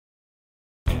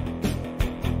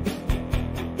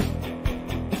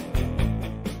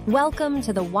Welcome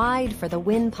to the Wide for the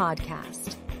Win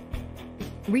podcast.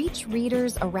 Reach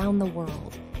readers around the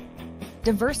world.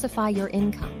 Diversify your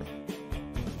income.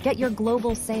 Get your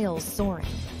global sales soaring.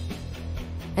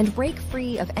 And break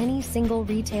free of any single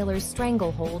retailer's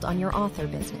stranglehold on your author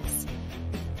business.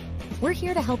 We're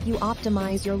here to help you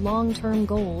optimize your long-term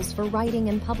goals for writing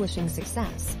and publishing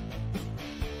success.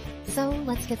 So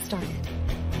let's get started.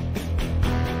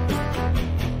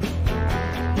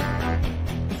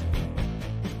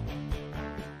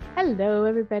 Hello,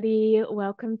 everybody.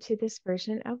 Welcome to this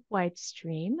version of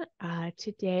Widestream.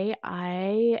 Today,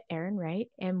 I, Erin Wright,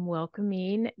 am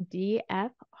welcoming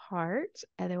DF Hart,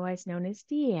 otherwise known as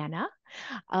DeAnna,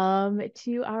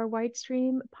 to our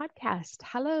Widestream podcast.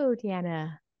 Hello,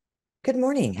 DeAnna. Good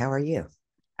morning. How are you?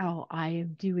 Oh, I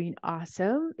am doing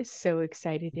awesome. So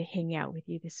excited to hang out with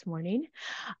you this morning.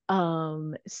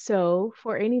 So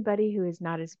for anybody who is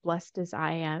not as blessed as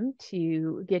I am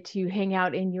to get to hang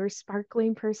out in your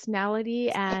sparkling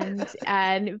personality and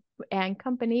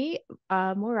company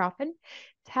more often,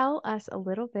 tell us a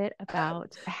little bit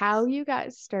about how you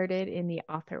got started in the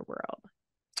author world.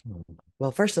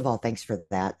 Well, first of all, thanks for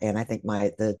that. And I think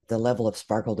the level of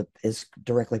sparkle is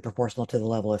directly proportional to the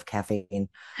level of caffeine.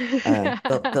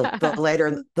 The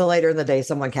later in the day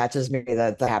someone catches me,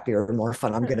 the happier and more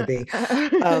fun I'm going to be.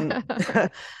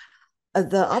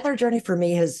 The author journey for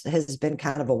me has been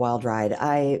kind of a wild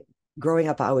ride. Growing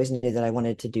up, I always knew that I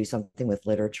wanted to do something with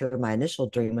literature. My initial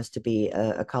dream was to be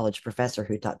a college professor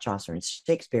who taught Chaucer and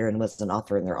Shakespeare and was an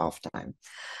author in their off time.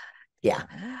 Yeah.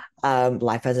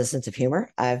 Life has a sense of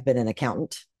humor. I've been an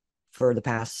accountant for the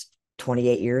past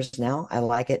 28 years now. I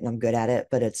like it and I'm good at it,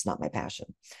 but it's not my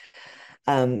passion.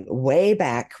 Way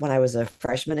back when I was a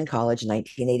freshman in college in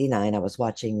 1989, I was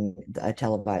watching a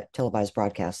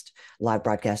televised live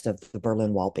broadcast of the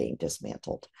Berlin Wall being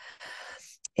dismantled.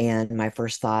 And my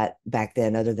first thought back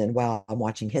then, other than, wow, I'm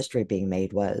watching history being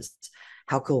made, was,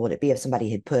 how cool would it be if somebody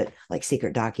had put like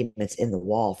secret documents in the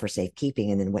wall for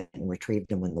safekeeping and then went and retrieved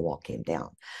them when the wall came down?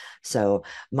 So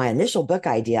my initial book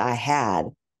idea I had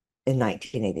in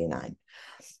 1989.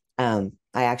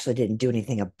 I actually didn't do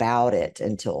anything about it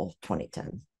until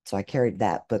 2010. So I carried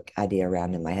that book idea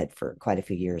around in my head for quite a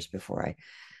few years before I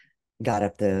got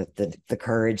up the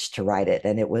courage to write it.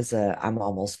 And it was I'm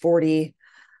almost 40.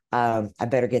 I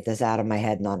better get this out of my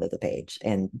head and onto the page,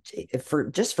 and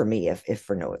for me, if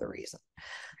for no other reason.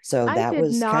 So that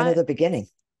was kind of the beginning.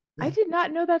 I did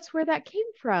not know that's where that came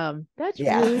from. That's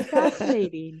really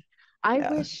fascinating.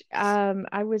 I wish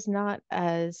I was not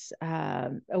as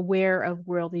aware of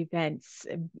world events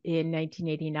in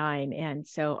 1989, and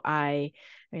so I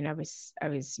was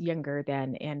younger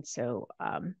then, and so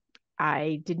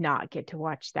I did not get to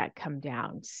watch that come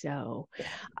down. So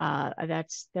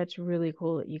that's really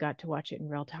cool that you got to watch it in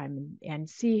real time and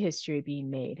see history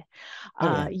being made.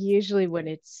 Usually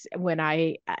when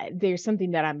there's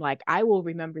something that I'm like, I will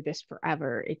remember this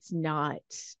forever, it's not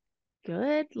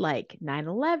good, like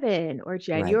 9/11 or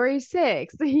January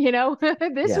 6th,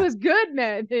 this was good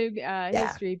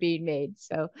history being made.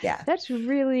 So that's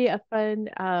really a fun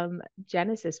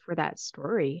genesis for that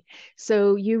story.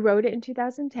 So you wrote it in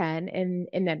 2010, and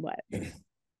then what?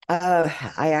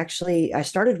 I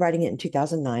started writing it in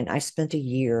 2009. I spent a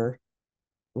year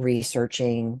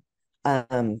researching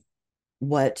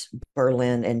what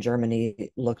Berlin and Germany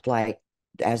looked like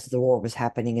as the war was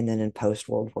happening, and then in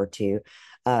post-World War II,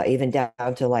 even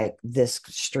down to like this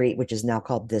street, which is now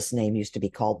called this name, used to be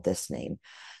called this name,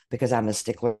 because I'm a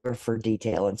stickler for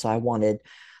detail. And so I wanted,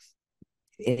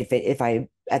 if I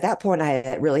at that point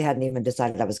I really hadn't even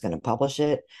decided I was going to publish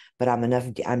it, but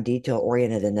I'm detail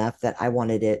oriented enough that I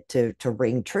wanted it to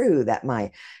ring true, that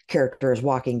my character is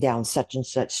walking down such and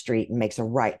such street and makes a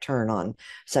right turn on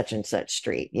such and such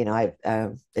street.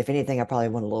 If anything, I probably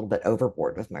went a little bit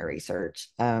overboard with my research.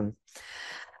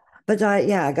 But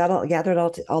I gathered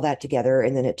all that together,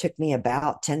 and then it took me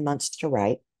about 10 months to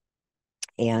write.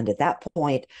 And at that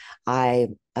point,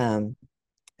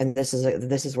 and this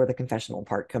is where the confessional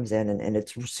part comes in, and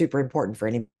it's super important for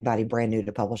anybody brand new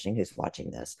to publishing who's watching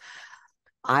this.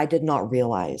 I did not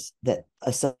realize that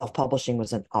self-publishing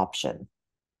was an option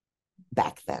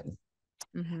back then.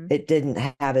 Mm-hmm. It didn't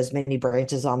have as many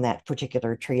branches on that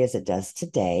particular tree as it does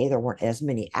today. There weren't as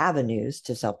many avenues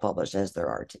to self-publish as there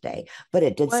are today, but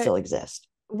it did still exist.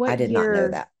 I did not know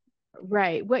that.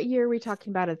 Right. What year are we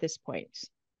talking about at this point?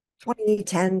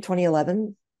 2010,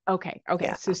 2011. Okay.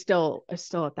 Yeah. So still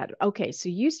at that. Okay. So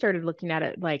you started looking at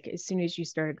it like as soon as you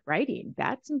started writing.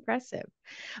 That's impressive.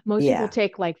 Most people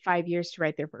take like 5 years to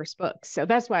write their first book. So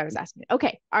that's why I was asking.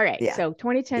 Okay. All right. So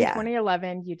 2010,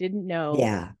 2011, you didn't know.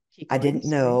 I didn't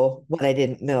know what I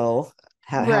didn't know.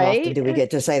 How often do we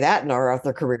get to say that in our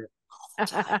author career?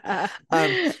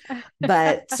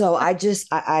 But so I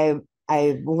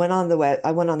went on the web,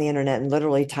 I went on the internet and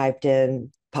literally typed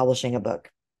in publishing a book.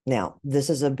 Now, this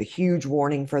is a huge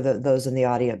warning for those in the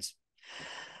audience.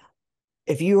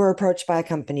 If you are approached by a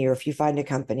company, or if you find a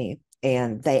company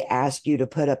and they ask you to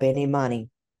put up any money,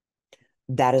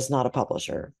 that is not a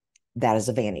publisher. That is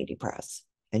a vanity press.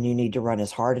 And you need to run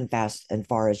as hard and fast and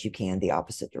far as you can the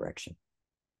opposite direction.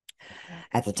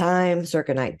 At the time,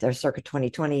 circa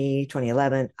 2020,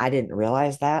 2011, I didn't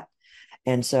realize that.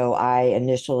 And so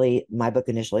my book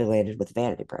initially landed with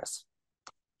Vanity Press.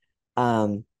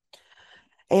 And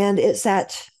it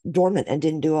sat dormant and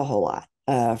didn't do a whole lot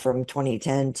from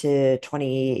 2010 to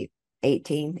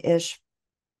 2018-ish.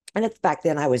 And back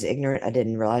then I was ignorant. I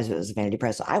didn't realize it was a Vanity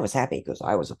Press. So I was happy because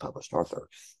I was a published author,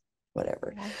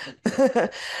 whatever.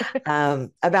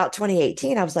 About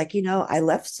 2018, I was like, I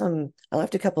left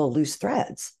a couple of loose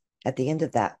threads at the end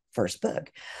of that first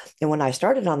book. And when I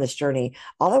started on this journey,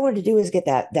 all I wanted to do was get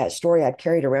that story I'd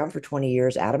carried around for 20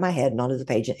 years out of my head and onto the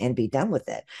page and be done with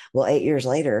it. Well, 8 years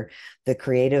later, the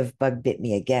creative bug bit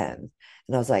me again.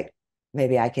 And I was like,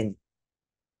 maybe I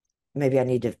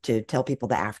need to tell people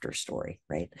the after story,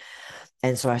 right?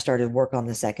 And so I started work on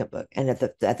the second book. And at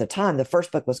the time, the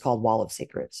first book was called Wall of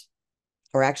Secrets.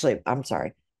 Or actually, I'm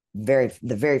sorry, the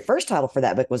very first title for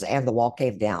that book was And the Wall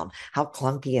Came Down. How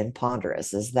clunky and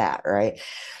ponderous is that, right?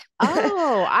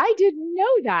 Oh, I didn't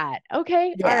know that.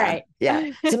 Okay. Yeah, all right.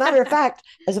 Yeah. As a matter of fact,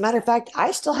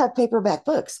 I still have paperback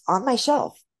books on my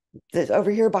shelf that's over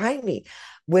here behind me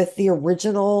with the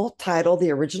original title,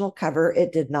 the original cover.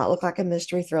 It did not look like a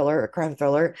mystery thriller or crime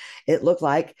thriller. It looked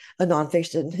like a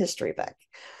nonfiction history book.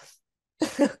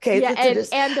 Okay. Yeah,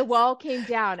 and the wall came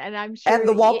down, and I'm sure. And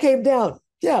the wall came down.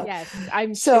 Yeah. Yes,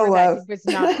 I'm sure that was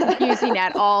not confusing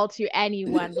at all to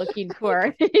anyone looking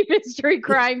for a mystery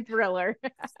crime thriller.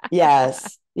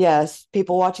 Yes.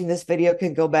 People watching this video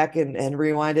can go back and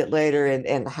rewind it later and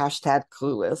hashtag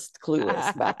clueless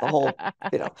about the whole,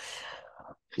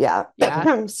 Yeah.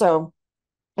 So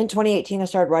in 2018, I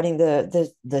started writing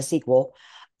the sequel.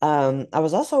 I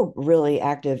was also really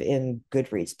active in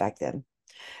Goodreads back then.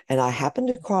 And I happened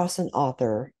to cross an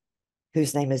author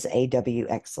whose name is A.W.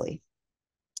 Exley.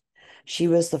 She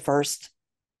was the first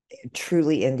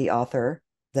truly indie author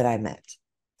that I met.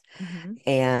 Mm-hmm.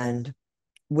 And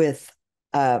with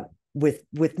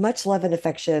much love and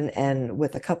affection, and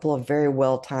with a couple of very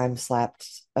well-timed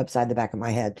slaps upside the back of my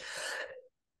head.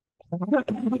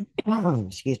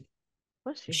 Excuse me.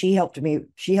 She helped me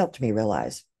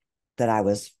realize that I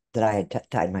had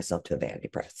tied myself to a vanity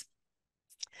press.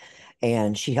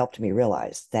 And she helped me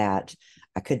realize that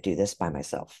I could do this by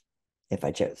myself if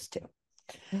I chose to.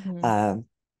 Mm-hmm.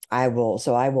 I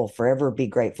will forever be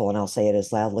grateful, and I'll say it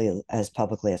as loudly as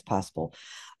publicly as possible.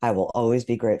 I will always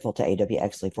be grateful to A.W.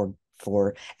 Exley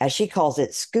for, as she calls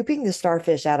it, scooping the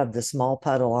starfish out of the small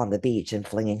puddle on the beach and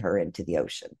flinging her into the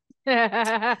ocean.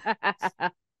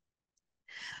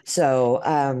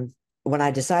 So when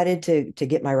I decided to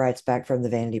get my rights back from the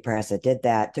Vanity Press, I did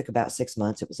that. It took about 6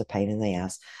 months. It was a pain in the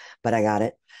ass, but I got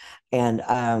it. And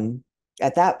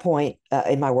at that point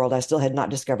in my world, I still had not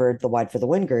discovered the Wide for the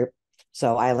Wind group.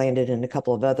 So I landed in a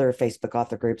couple of other Facebook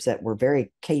author groups that were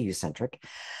very KU centric.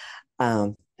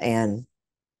 And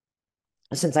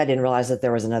since I didn't realize that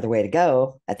there was another way to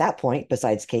go at that point,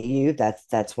 besides KU,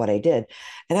 that's what I did.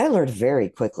 And I learned very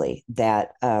quickly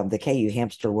that the KU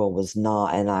hamster wheel was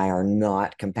not, and I are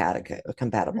not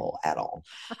compatible at all.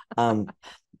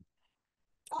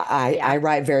 I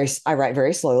write very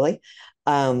slowly.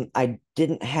 I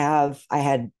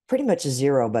had pretty much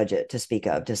zero budget to speak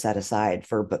of to set aside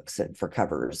for books and for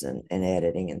covers and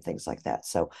editing and things like that.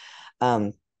 So,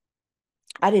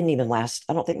 I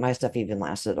don't think my stuff even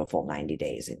lasted a full 90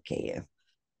 days in KU.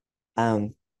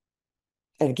 And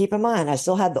keep in mind, I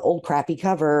still had the old crappy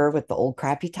cover with the old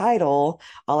crappy title.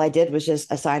 All I did was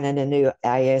just assign in a new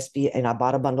ISBN, and I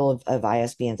bought a bundle of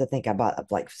ISBNs. I think I bought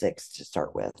like 6 to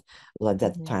start with,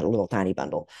 that little tiny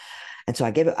bundle. And so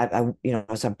I gave it,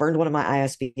 so I burned one of my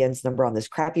ISBN's number on this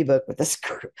crappy book with this,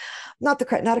 not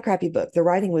a crappy book. The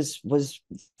writing was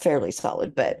fairly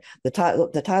solid, but the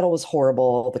title was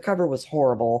horrible. The cover was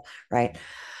horrible, right?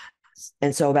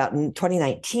 And so about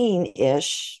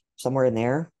 2019-ish, somewhere in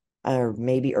there, or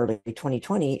maybe early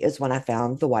 2020 is when I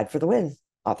found the Wide for the Wind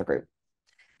author group.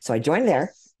 So I joined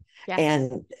there.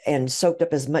 Yes. And soaked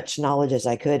up as much knowledge as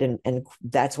I could. And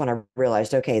that's when I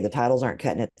realized, okay, the titles aren't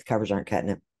cutting it. The covers aren't cutting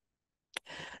it.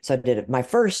 So I did my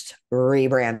first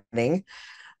rebranding,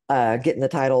 getting the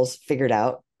titles figured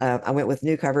out. I went with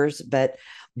new covers, but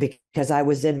because I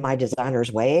was in my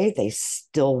designer's way, they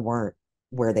still weren't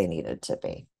where they needed to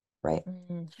be. Right.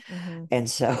 Mm-hmm. And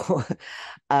so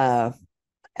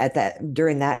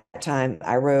during that time,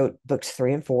 I wrote books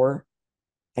 3 and 4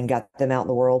 and got them out in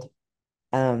the world.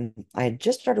 I had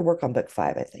just started work on book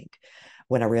 5, I think,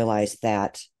 when I realized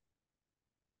that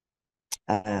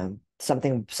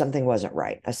something wasn't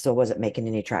right. I still wasn't making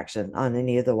any traction on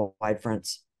any of the wide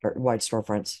storefronts.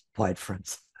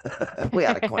 We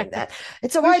ought to coin that.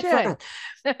 It's a wide front.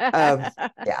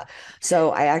 Yeah.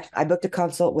 So I booked a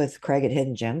consult with Craig at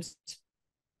Hidden Gems.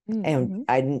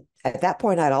 And at that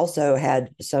point, I'd also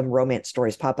had some romance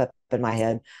stories pop up in my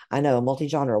head. I know,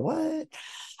 multi-genre, what?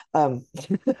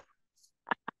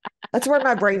 That's where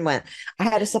my brain went. I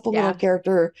had a supplemental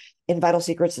character in Vital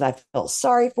Secrets that I felt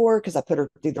sorry for because I put her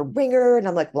through the ringer. And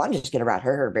I'm like, well, I'm just going to write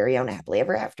her very own happily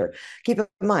ever after. Keep in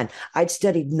mind, I'd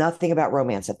studied nothing about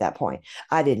romance at that point.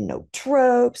 I didn't know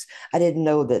tropes. I didn't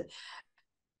know that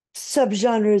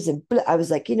subgenres. And I was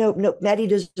like, nope, Maddie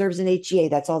deserves an HEA.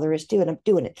 That's all there is to it. I'm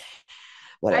doing it.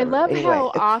 Whatever. I love anyway.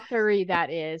 how authory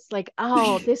that is. Like,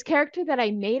 oh, this character that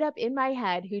I made up in my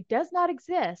head who does not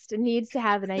exist and needs to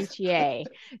have an HEA.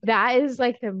 That is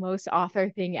like the most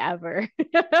author thing ever.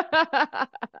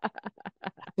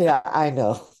 Yeah, I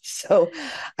know. So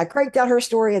I cranked out her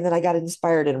story and then I got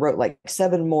inspired and wrote like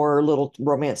 7 more little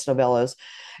romance novellas,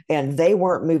 and they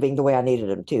weren't moving the way I needed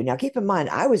them to. Now, keep in mind,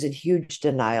 I was in huge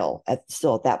denial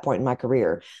still at that point in my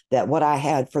career that what I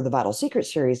had for the Vital Secret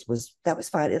series was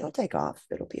fine. It'll take off.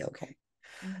 It'll be okay.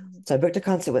 So I booked a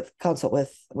consult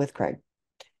with Craig,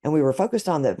 and we were focused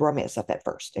on the romance stuff at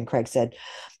first. And Craig said,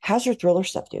 "How's your thriller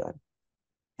stuff doing?"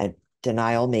 And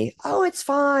denial me, "Oh, it's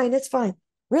fine. It's fine."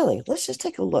 Really, let's just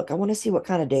take a look. I want to see what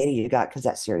kind of data you got because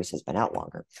that series has been out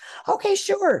longer. Okay,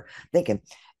 sure. Thinking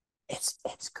it's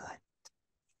good.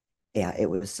 Yeah, it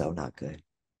was so not good.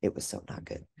 It was so not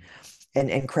good.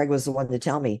 And Craig was the one to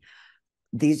tell me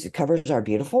these covers are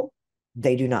beautiful.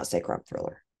 They do not say crime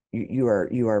thriller. You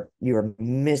are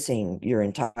missing your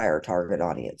entire target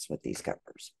audience with these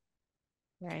covers.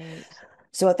 Right.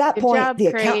 So at that point, job, the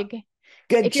account. Craig.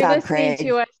 Good job, Craig.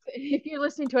 If you're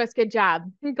listening to us, good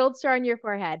job. Gold star on your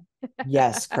forehead.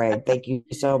 Yes, Craig. Thank you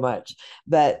so much.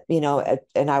 But,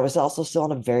 and I was also still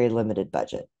on a very limited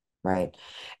budget. Right.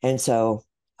 And so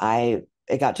it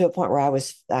got to a point where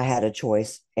I had a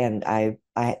choice, and it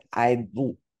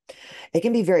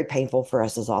can be very painful for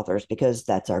us as authors because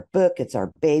that's our book. It's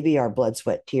our baby, our blood,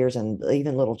 sweat, tears, and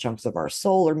even little chunks of our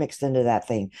soul are mixed into that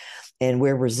thing. And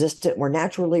we're resistant. We're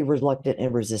naturally reluctant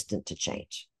and resistant to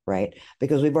change. Right.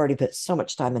 Because we've already put so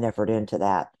much time and effort into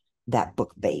that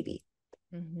book baby.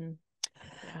 Mm-hmm.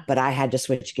 Yeah. But I had to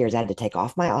switch gears. I had to take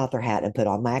off my author hat and put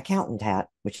on my accountant hat,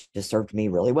 which has served me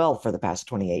really well for the past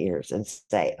 28 years, and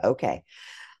say, okay,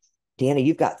 DeAnna,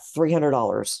 you've got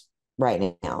 $300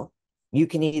 right now. You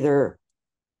can either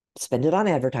spend it on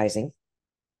advertising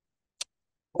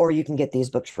or you can get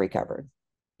these books free covered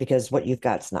because what you've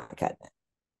got is not cutting it.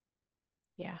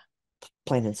 Yeah.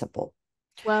 Plain and simple.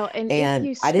 Well, and if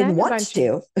you I didn't want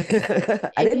to.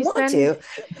 I didn't want to.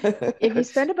 If you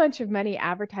spend a bunch of money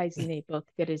advertising a book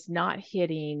that is not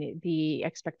hitting the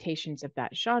expectations of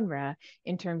that genre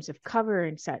in terms of cover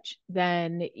and such,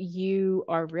 then you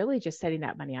are really just setting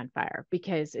that money on fire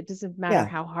because it doesn't matter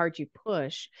how hard you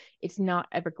push, it's not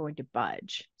ever going to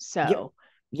budge. So,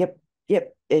 yep.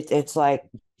 It's like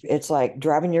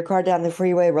driving your car down the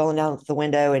freeway, rolling down the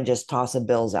window, and just tossing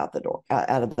bills out the door,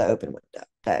 out of the open window.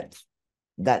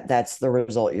 That's the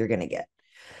result you're going to get.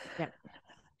 Yep.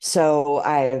 So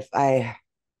I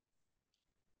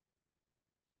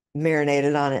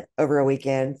marinated on it over a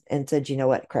weekend and said, you know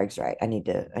what, Craig's right. I need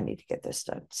to get this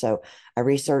done. So I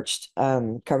researched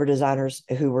cover designers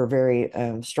who were very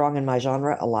strong in my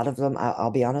genre. A lot of them,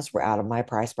 I'll be honest, were out of my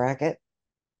price bracket.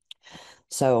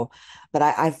 So, but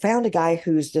I found a guy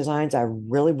whose designs I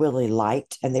really, really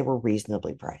liked, and they were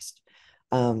reasonably priced.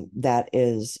 That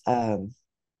is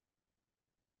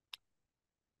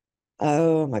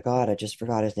oh my God, I just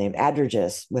forgot his name.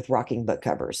 Addergis with rocking book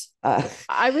covers.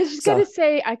 I was just going to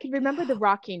say, I can remember the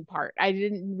rocking part. I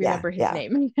didn't remember his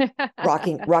name.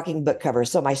 rocking book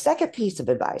covers. So my second piece of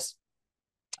advice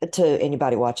to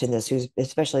anybody watching this, who's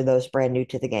especially those brand new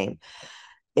to the game,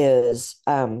 is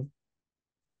don't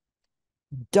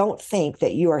think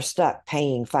that you are stuck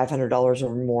paying $500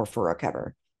 or more for a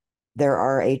cover. There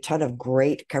are a ton of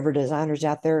great cover designers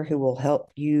out there who will help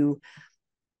you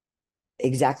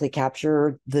exactly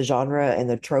capture the genre and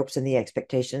the tropes and the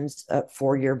expectations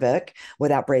for your book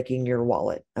without breaking your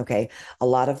wallet. Okay. A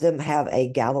lot of them have a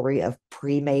gallery of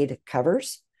pre-made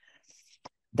covers.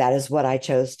 That is what I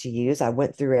chose to use. I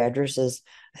went through addresses.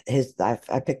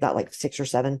 I picked out like 6 or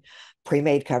 7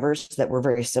 pre-made covers that were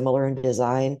very similar in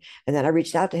design. And then I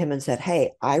reached out to him and said,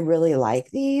 hey, I really like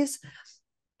these.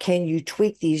 Can you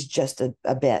tweak these just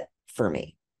a bit for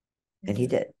me? And he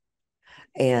did.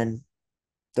 And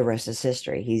the rest is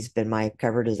history. He's been my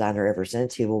cover designer ever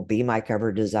since. He will be my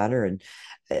cover designer and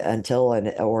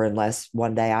or unless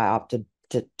one day I opt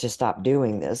to stop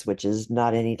doing this, which is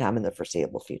not any time in the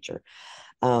foreseeable future.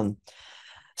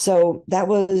 So that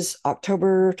was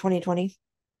October 2020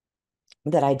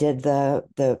 that I did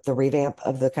the revamp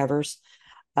of the covers,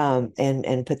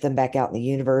 and put them back out in the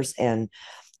universe. And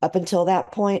up until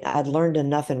that point, I'd learned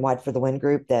enough in Wide for the Wind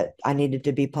group that I needed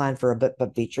to be applying for a book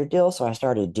club feature deal. So I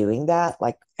started doing that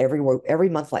like every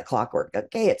month, like clockwork.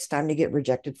 Okay, it's time to get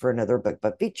rejected for another book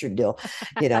club feature deal,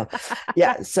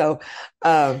 Yeah. So,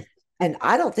 and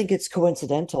I don't think it's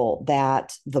coincidental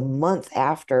that the month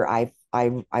after I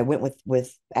went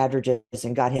with Adridges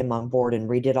and got him on board and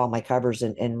redid all my covers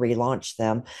and relaunched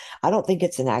them. I don't think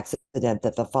it's an accident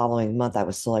that the following month I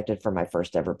was selected for my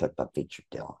first ever book club feature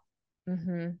deal.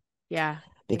 Yeah,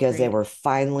 because they were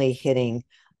finally hitting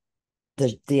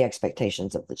the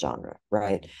expectations of the genre,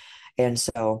 right? And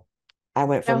so I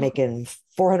went from making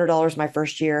 $400 my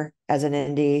first year as an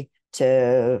indie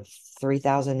to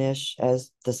 3,000 ish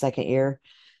as the second year,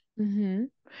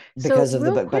 because of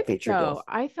the book club feature deal.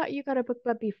 I thought you got a book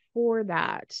club before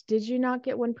that. Did you not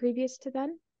get one previous to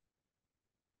then?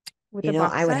 With a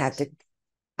box set?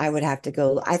 I would have to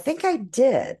go. I think I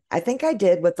did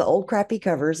with the old crappy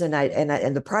covers, and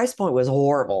the price point was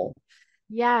horrible.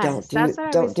 Yes, that's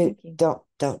what I was thinking. Don't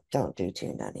do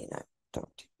 $2.99.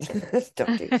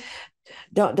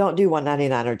 Don't do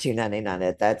 $1.99 or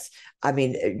 $2.99. That's, I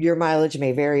mean, your mileage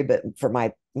may vary, but for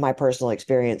my personal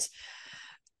experience,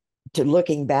 to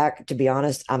looking back, to be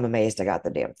honest, I'm amazed I got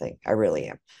the damn thing. I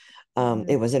really am.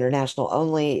 It was international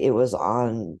only. It was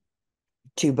on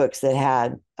 2 books that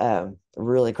had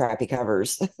really crappy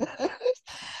covers.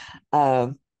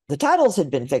 The titles had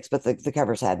been fixed, but the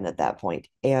covers hadn't at that point.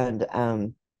 And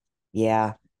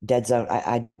dead zone.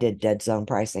 I did dead zone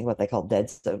pricing, what they call dead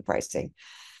zone pricing.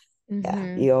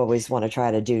 Yeah, you always want to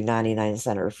try to do 99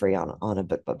 cents or free on a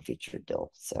book club feature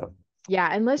deal. So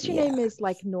yeah, unless your name is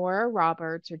like Nora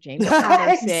Roberts or James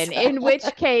Patterson, exactly. In which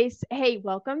case, hey,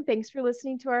 welcome. Thanks for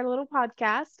listening to our little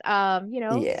podcast.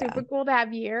 Super cool to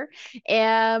have you here.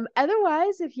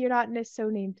 Otherwise, if you're not so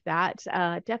named that,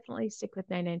 definitely stick with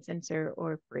 99 cents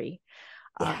or free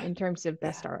in terms of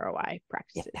best ROI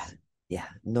practices. Yeah,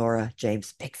 Nora,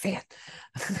 James, big fan.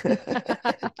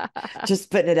 Just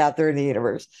putting it out there in the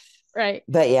universe. Right.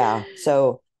 But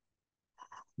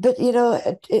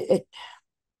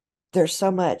there's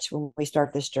so much when we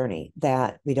start this journey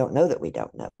that we don't know that we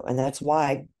don't know. And that's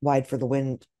why Wide for the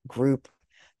Wind group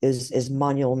is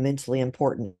monumentally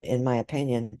important, in my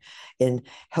opinion, in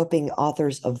helping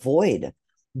authors avoid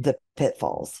the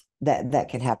pitfalls that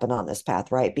can happen on this path,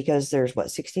 right? Because there's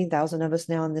 16,000 of us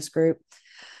now in this group.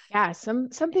 Yeah,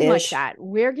 something like that.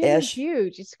 We're getting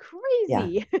huge. It's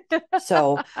crazy. Yeah.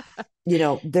 So,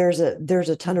 there's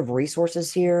a ton of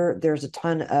resources here. There's a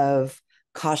ton of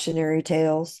cautionary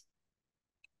tales.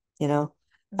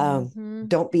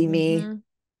 Don't be me.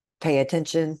 Pay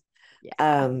attention.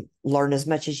 Learn as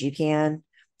much as you can.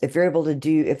 If you're able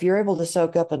to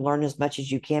soak up and learn as much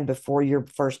as you can before your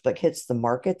first book hits the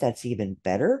market, that's even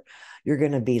better. You're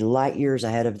going to be light years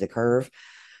ahead of the curve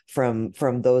from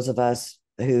those of us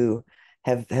who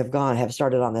have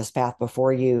started on this path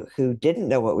before you, who didn't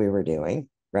know what we were doing.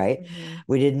 Right.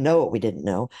 We didn't know what we didn't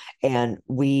know. And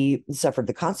we suffered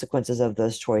the consequences of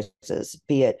those choices,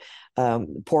 be it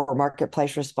poor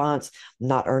marketplace response,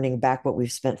 not earning back what we've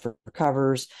spent for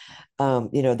covers.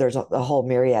 There's a whole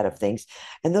myriad of things.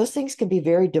 And those things can be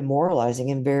very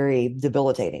demoralizing and very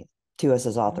debilitating to us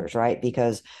as authors, right?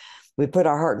 Because we put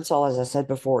our heart and soul, as I said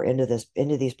before, into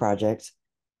these projects.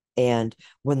 And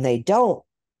when they don't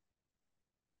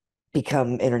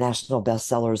become international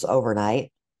bestsellers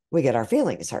overnight, we get our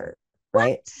feelings hurt,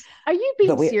 right? What? Are you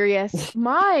being serious?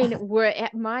 Mine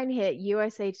hit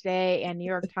USA Today and New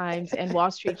York Times and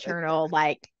Wall Street Journal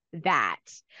like that.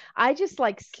 I just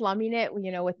like slumming it,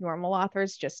 with normal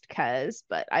authors just because,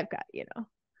 but I've got,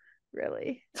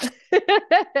 really.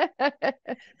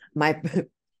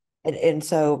 And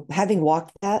so having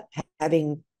walked that,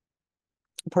 having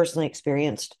personally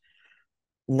experienced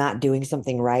not doing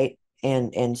something right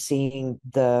and seeing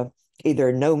the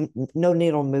either no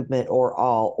needle movement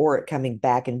or it coming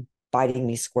back and biting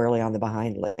me squarely on the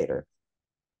behind later.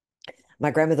 My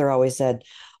grandmother always said,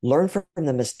 learn from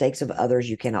the mistakes of others.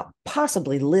 You cannot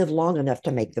possibly live long enough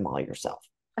to make them all yourself.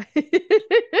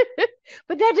 But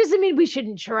But that doesn't mean we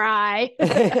shouldn't try.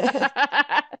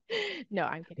 No,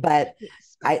 I'm kidding. But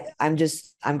I'm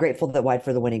grateful that Wide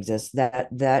for the Win exists. That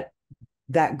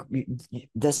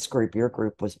this group, your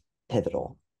group, was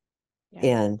pivotal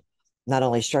in not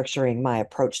only structuring my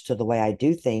approach to the way I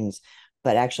do things,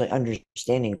 but actually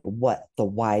understanding what the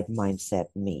wide mindset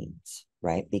means,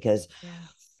 right? Because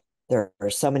there are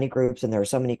so many groups and there are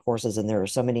so many courses and there are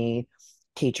so many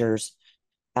teachers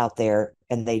out there,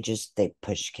 and they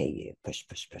push KU, push.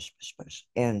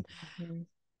 And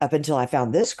up until I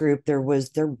found this group, there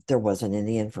wasn't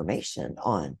any information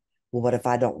on, well, what if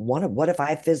I don't want to, what if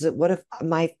I physically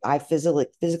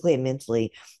and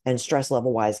mentally and stress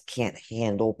level wise can't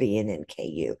handle being in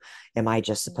KU? Am I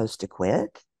just supposed to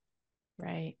quit?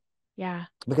 Right. Yeah.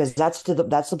 Because that's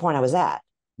the point I was at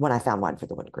when I found Wide for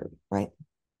the Win group, right?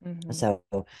 So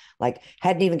like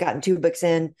hadn't even gotten 2 books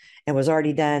in and was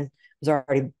already done, was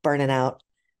already burning out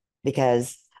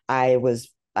because I was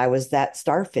that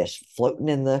starfish floating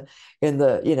in the and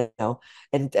AW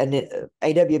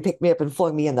picked me up and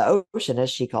flung me in the ocean,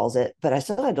 as she calls it, but I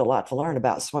still had a lot to learn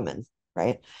about swimming,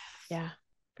 right? Yeah,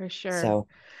 for sure. So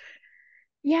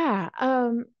yeah,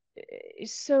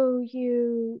 so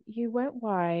you went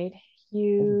wide.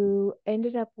 You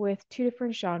ended up with 2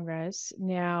 different genres.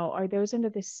 Now, are those under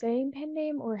the same pen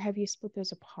name, or have you split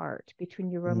those apart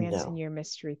between your romance and your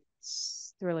mystery,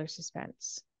 thriller,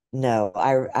 suspense? No,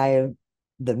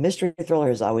 the mystery thriller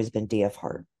has always been DF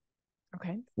Hart.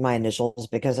 Okay. My initials,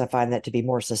 because I find that to be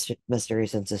more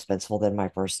mysterious and suspenseful than my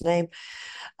first name.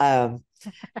 And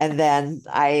then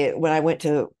when I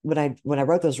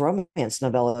wrote those romance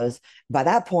novellas, by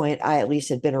that point, I at least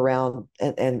had been around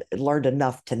and learned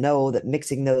enough to know that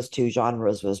mixing those 2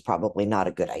 genres was probably not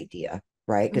a good idea,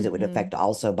 right? Because it would affect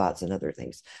also bots and other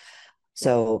things.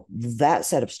 So that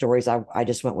set of stories, I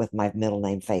just went with my middle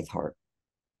name, Faith Hart.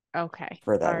 Okay.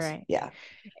 For those. All right. Yeah.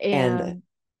 And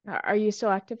are you still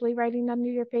actively writing under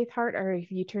your Faith Hart, or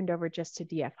have you turned over just to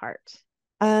DF Hart?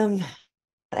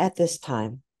 At this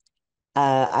time,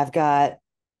 I've got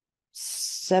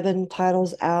 7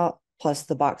 titles out, plus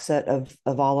the box set of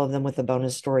all of them with a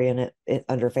bonus story in it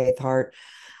under Faith Hart.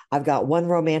 I've got 1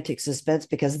 romantic suspense,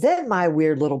 because then my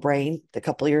weird little brain, a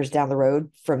couple of years down the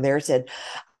road from there, said,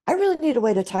 I really need a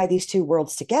way to tie these 2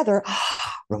 worlds together.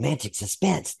 Romantic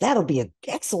suspense. That'll be an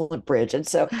excellent bridge. And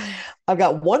so I've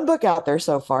got 1 book out there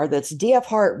so far that's DF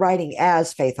Hart writing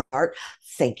as Faith Hart.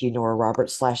 Thank you, Nora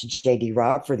Roberts / JD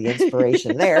Robb, for the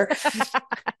inspiration there.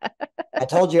 I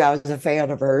told you I was a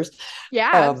fan of hers. Yeah,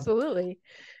 absolutely.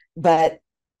 And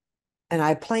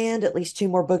I planned at least 2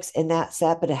 more books in that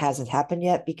set, but it hasn't happened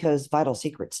yet because Vital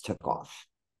Secrets took off.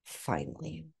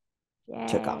 Finally. Yay.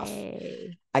 Took off.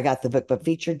 I got the book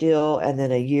feature deal, and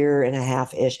then a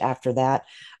 1.5-ish years after that,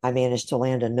 I managed to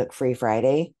land a Nook Free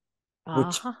Friday,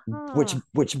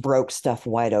 which broke stuff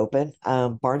wide open.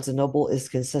 Barnes and Noble is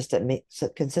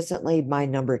consistently my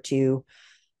number 2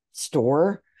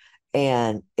 store,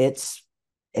 and it's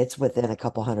within a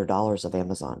couple $100 of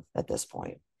Amazon at this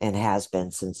point, and has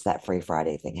been since that Free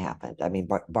Friday thing happened. I mean,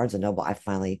 Barnes and Noble, I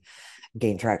finally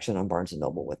gained traction on Barnes and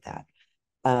Noble with that.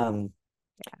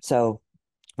 So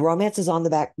romance is on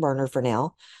the back burner for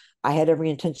now. I had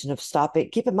every intention of stopping.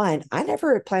 Keep in mind, I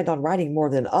never planned on writing more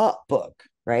than a book,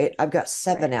 right? I've got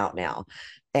 7 out now.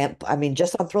 And I mean,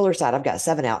 just on thriller side, I've got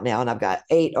 7 out now, and I've got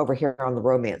 8 over here on the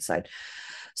romance side.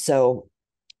 So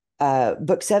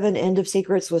book 7, End of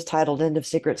Secrets, was titled End of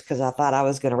Secrets because I thought I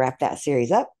was going to wrap that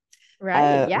series up.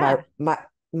 Right. Yeah.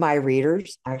 My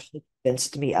readers actually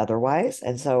convinced me otherwise.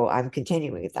 And so I'm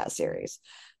continuing with that series.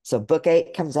 So book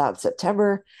 8 comes out in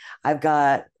September. I've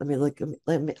got,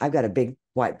 I've got a big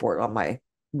whiteboard on my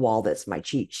wall that's my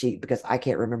cheat sheet because I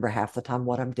can't remember half the time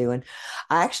what I'm doing.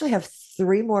 I actually have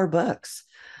 3 more books.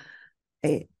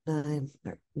 8, 9,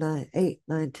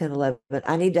 10, 11.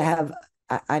 I need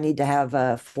to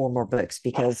have 4 more books,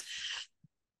 because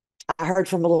I heard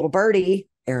from a little birdie,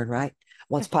 Erin Wright,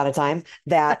 once upon a time,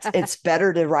 that it's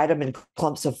better to write them in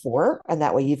clumps of 4, and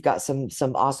that way you've got some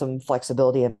awesome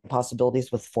flexibility and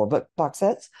possibilities with 4 book box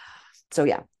sets. So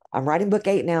yeah, I'm writing book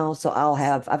 8 now, so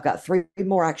I've got 3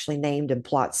 more actually named and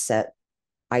plot set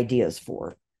ideas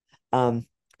for. Probably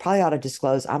ought to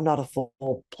disclose, I'm not a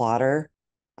full plotter.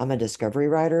 I'm a discovery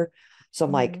writer. So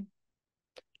I'm like,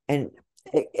 and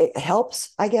it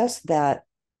helps, I guess, that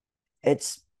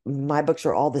my books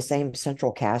are all the same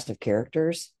central cast of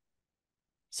characters.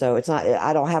 So it's not,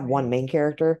 I don't have one main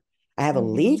character. I have a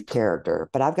lead character,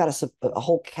 but I've got a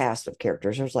whole cast of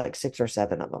characters. There's like 6 or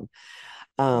 7 of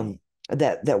them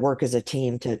that work as a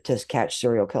team to catch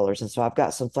serial killers. And so I've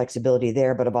got some flexibility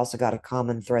there, but I've also got a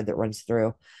common thread that runs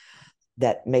through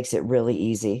that makes it really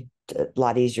easy a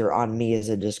lot easier on me as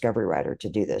a discovery writer to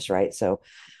do this, right? So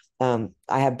I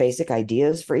have basic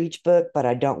ideas for each book, but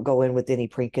I don't go in with any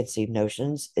preconceived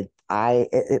notions. It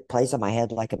plays in my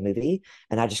head like a movie,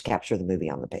 and I just capture the movie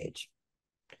on the page.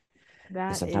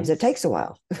 That Sometimes is it takes a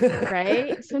while.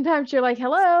 right. Sometimes you're like,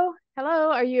 hello,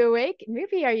 hello, are you awake?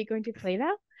 Movie, are you going to play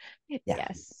now? Yeah.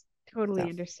 Yes, totally So,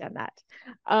 understand that.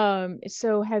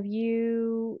 So have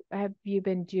you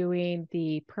been doing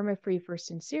the perma-free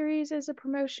first in series as a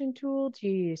promotion tool? Do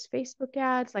you use Facebook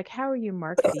ads? Like, how are you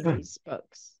marketing these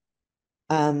books?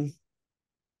 um,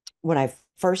 when I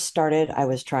first started, I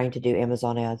was trying to do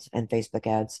Amazon ads and Facebook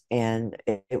ads, and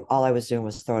all I was doing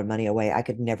was throwing money away. I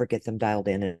could never get them dialed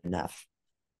in enough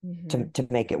to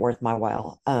make it worth my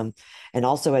while. And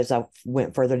also as I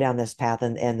went further down this path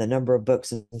and the number of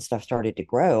books and stuff started to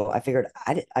grow, I figured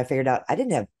out I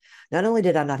didn't have, not only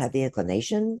did I not have the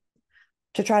inclination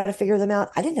to try to figure them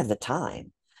out, I didn't have the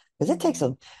time, because it takes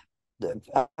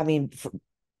I mean,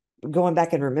 going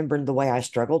back and remembering the way I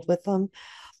struggled with them,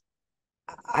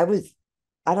 I was,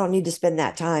 I don't need to spend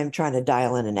that time trying to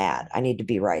dial in an ad. I need to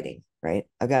be writing, right?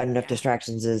 I've got enough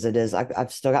distractions as it is.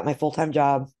 I've still got my full-time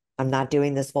job. I'm not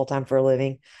doing this full-time for a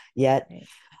living yet.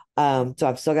 Right.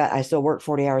 So I still work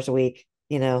 40 hours a week,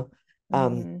 you know.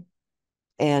 And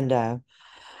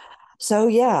so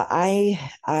yeah,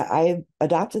 I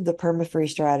adopted the perma-free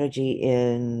strategy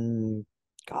in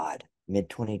mid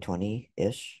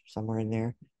 2020-ish, somewhere in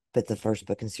there. Put the first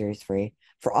book in series free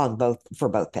for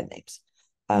both pen names.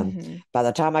 By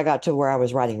the time I got to where I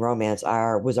was writing romance,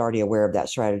 I was already aware of that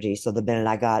strategy. So the minute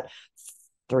I got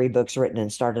 3 books written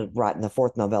and started writing the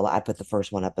 4th novella, I put the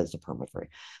first one up as a perma-free.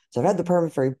 So I've had the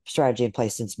perma-free strategy in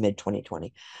place since mid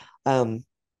 2020.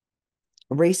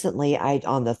 Recently,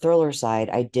 on the thriller side,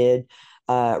 I did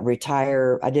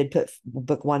retire. I did put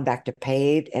book 1 back to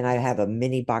paid, and I have a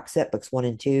mini box set, books 1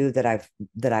 and 2,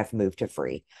 that I've moved to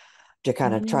free, to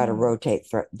kind of try to rotate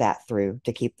that through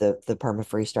to keep the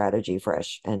perma-free strategy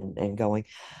fresh and going.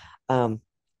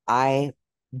 I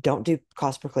don't do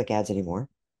cost per click ads anymore.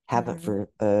 Haven't for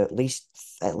at least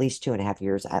 2.5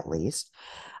 years at least.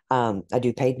 I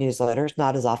do paid newsletters,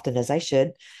 not as often as I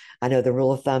should. I know the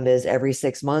rule of thumb is every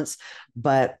 6 months,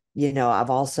 but I've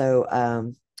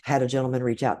also had a gentleman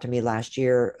reach out to me last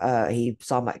year. He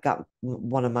got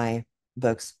one of my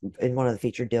books in one of the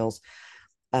featured deals,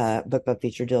 book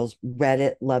feature deals, read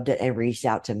it, loved it, and reached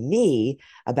out to me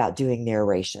about doing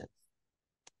narration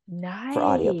for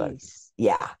audiobooks.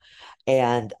 Yeah.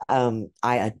 And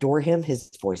I adore him.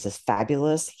 His voice is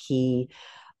fabulous.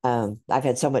 I've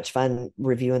had so much fun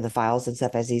reviewing the files and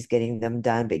stuff as he's getting them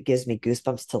done, but it gives me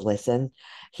goosebumps to listen.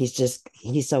 He's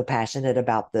so passionate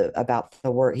about the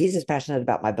work. He's as passionate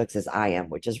about my books as I am,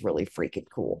 which is really freaking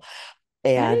cool.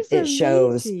 And it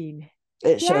shows in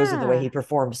the way he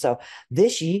performs. So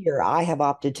this year I have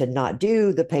opted to not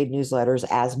do the paid newsletters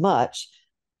as much,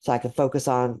 so I can focus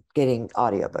on getting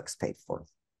audiobooks paid for.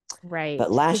 Right.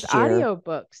 But last year,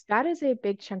 audiobooks, that is a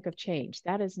big chunk of change.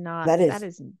 That is not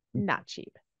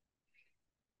cheap.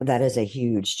 That is a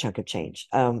huge chunk of change.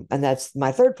 And that's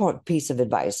my third piece of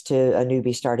advice to a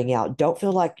newbie starting out. Don't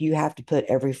feel like you have to put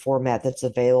every format that's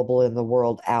available in the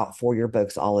world out for your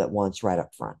books all at once right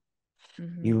up front.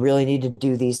 You really need to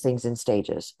do these things in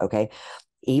stages. Okay.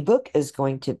 Ebook is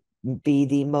going to be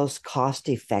the most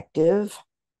cost-effective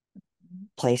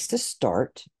place to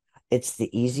start. It's the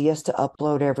easiest to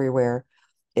upload everywhere.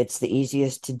 It's the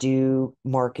easiest to do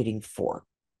marketing for.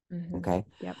 Okay.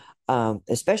 Yep.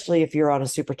 Especially if you're on a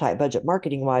super tight budget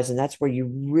marketing wise, and that's where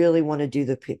you really want to do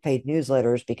the paid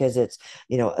newsletters, because it's,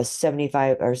 a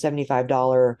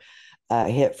 $75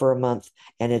 hit for a month,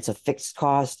 and it's a fixed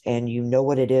cost, and you know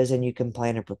what it is, and you can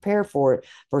plan and prepare for it,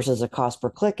 versus a cost per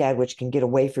click ad, which can get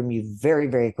away from you very,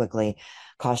 very quickly,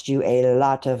 cost you a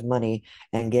lot of money,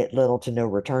 and get little to no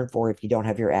return for if you don't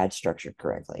have your ad structured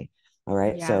correctly. All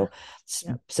right. Yeah.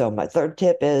 So my third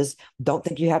tip is, don't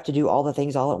think you have to do all the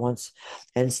things all at once.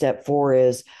 And step 4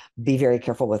 is, be very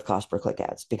careful with cost per click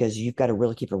ads, because you've got to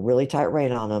really keep a really tight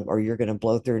rein on them, or you're going to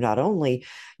blow through not only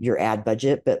your ad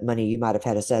budget, but money you might have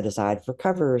had to set aside for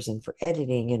covers and for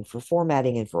editing and for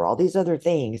formatting and for all these other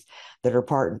things that are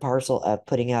part and parcel of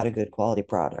putting out a good quality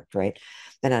product. Right.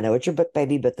 And I know it's your book,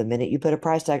 baby, but the minute you put a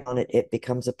price tag on it, it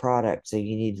becomes a product. So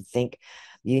you need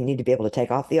to be able to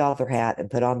take off the author hat and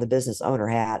put on the business owner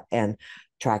hat and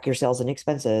track your sales and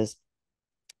expenses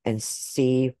and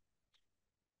see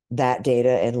that data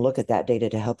and look at that data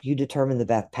to help you determine the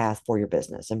best path for your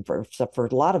business. And for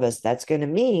a lot of us, that's going to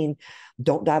mean,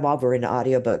 don't dive over into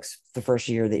audiobooks the first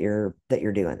year that you're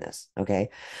doing this. Okay.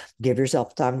 Give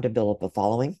yourself time to build up a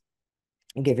following,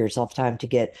 and give yourself time to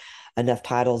get enough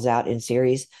titles out in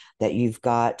series that you've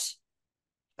got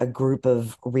a group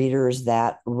of readers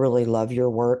that really love your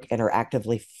work and are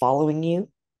actively following you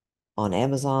on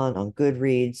Amazon, on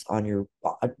Goodreads, on your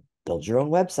build your own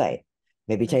website.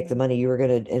 Maybe take the money you were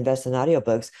going to invest in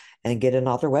audiobooks and get an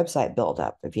author website built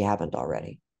up if you haven't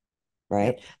already,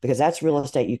 right? Yep. Because that's real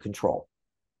estate you control.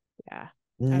 Yeah.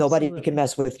 Nobody absolutely. can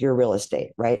mess with your real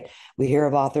estate, right? We hear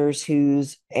of authors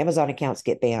whose Amazon accounts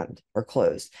get banned or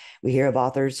closed. We hear of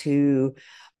authors who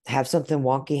have something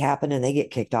wonky happen and they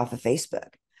get kicked off of Facebook.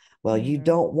 Well, you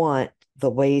don't want the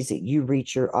ways that you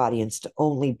reach your audience to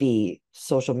only be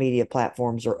social media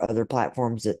platforms or other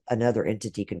platforms that another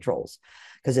entity controls.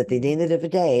 Because at the end of the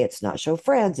day, it's not show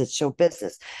friends, it's show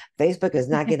business. Facebook is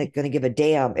not going to give a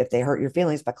damn if they hurt your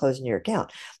feelings by closing your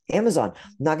account. Amazon,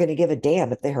 not going to give a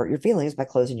damn if they hurt your feelings by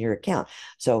closing your account.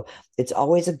 So it's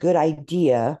always a good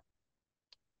idea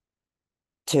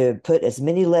to put as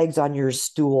many legs on your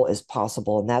stool as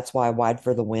possible. And that's why Wide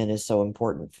for the Win is so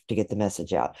important to get the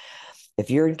message out.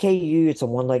 If you're in KU, it's a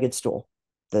one-legged stool.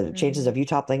 The chances of you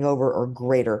toppling over are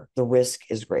greater. The risk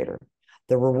is greater.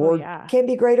 The reward can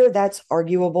be greater. That's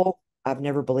arguable. I've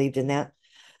never believed in that.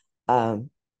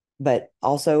 But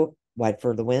also Wide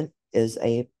for the Win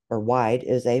wide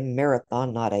is a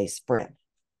marathon, not a sprint.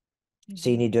 So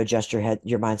you need to adjust your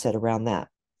mindset around that.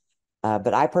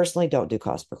 But I personally don't do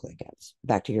cost per click ads.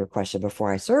 Back to your question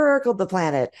before I circled the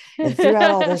planet and threw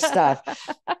out all this stuff.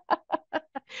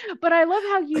 But I love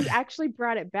how you actually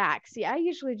brought it back. See, I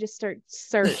usually just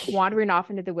start wandering off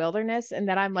into the wilderness, and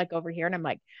then I'm like over here and I'm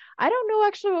like, I don't know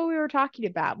actually what we were talking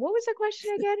about. What was the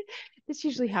question again? That's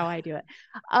usually how I do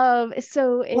it.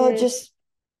 So just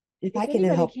if I can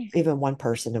help even one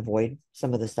person avoid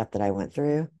some of the stuff that I went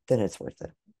through, then it's worth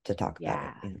it to talk about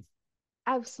it. You know?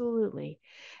 Absolutely.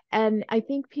 And I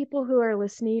think people who are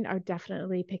listening are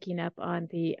definitely picking up on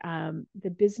the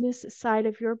business side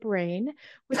of your brain,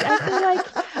 which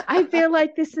I feel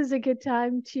like this is a good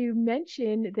time to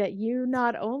mention that you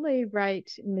not only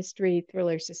write mystery,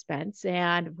 thriller, suspense,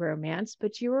 and romance,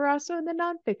 but you are also in the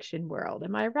nonfiction world.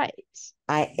 Am I right?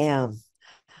 I am.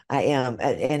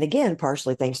 And again,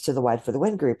 partially thanks to the Wide for the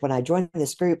Win group. When I joined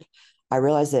this group, I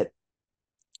realized that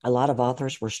a lot of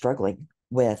authors were struggling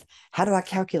with, how do I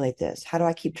calculate this? How do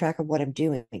I keep track of what I'm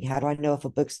doing? How do I know if a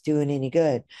book's doing any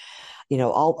good? You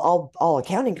know, all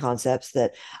accounting concepts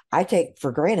that I take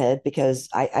for granted because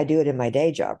I do it in my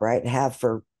day job, right? And have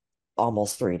for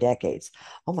almost 3 decades.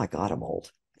 Oh my God, I'm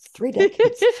old. 3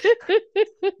 decades.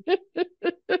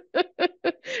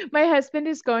 My husband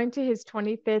is going to his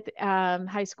 25th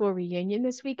high school reunion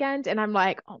this weekend, and I'm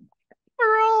like, oh my God,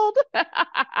 we're old.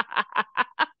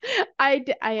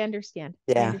 I understand.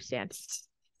 Yeah. I understand.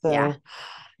 So,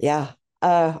 yeah.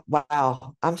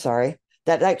 Wow. I'm sorry.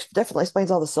 That definitely explains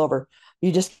all the silver.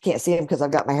 You just can't see them because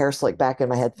I've got my hair slicked back and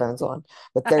my headphones on,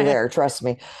 but they're there. Trust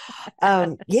me.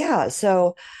 Yeah.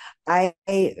 So I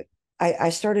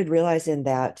started realizing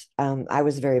that I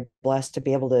was very blessed to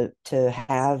be able to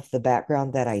have the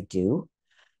background that I do.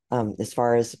 As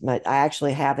far as I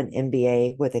actually have an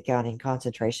MBA with accounting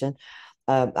concentration.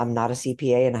 I'm not a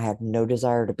CPA and I have no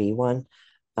desire to be one.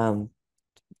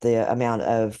 The amount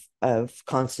of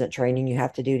constant training you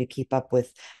have to do to keep up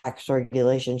with tax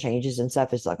regulation changes and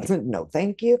stuff is like, no,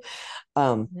 thank you.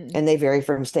 And they vary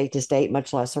from state to state,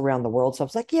 much less around the world. So I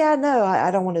was like, yeah, no,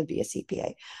 I don't want to be a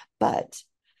CPA. But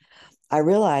I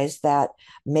realized that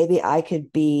maybe I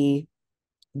could be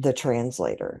the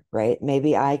translator, right?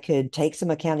 Maybe I could take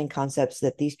some accounting concepts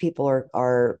that these people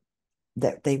are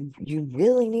that you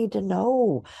really need to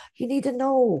know. You need to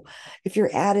know if your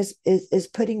ad is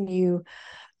putting you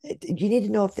need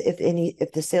to know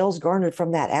if the sales garnered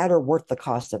from that ad are worth the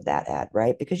cost of that ad,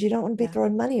 right? Because you don't want to be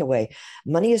throwing money away.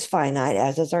 Money is finite,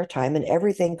 as is our time, and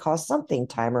everything costs something,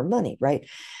 time or money, right?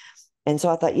 And so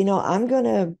I thought, I'm going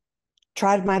to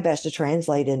try my best to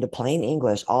translate into plain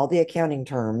English all the accounting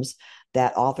terms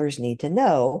that authors need to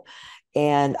know.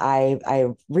 And I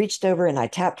reached over and I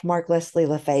tapped Mark Leslie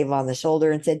Lefebvre on the shoulder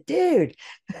and said, dude,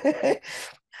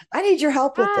 I need your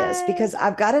help with this because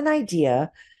I've got an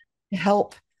idea to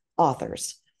help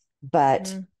authors,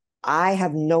 but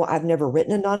I've never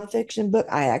written a nonfiction book.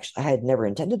 I had never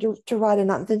intended to write a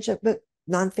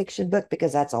nonfiction book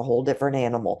because that's a whole different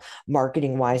animal,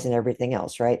 marketing wise and everything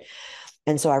else, right?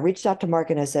 And so I reached out to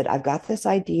Mark and I said, I've got this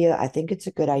idea. I think it's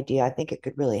a good idea. I think it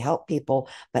could really help people,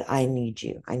 but I need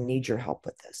you. I need your help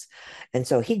with this. And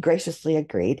so he graciously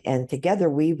agreed. And together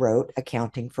we wrote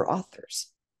Accounting for Authors.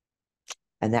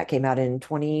 And that came out in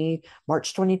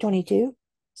March 2022.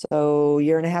 So a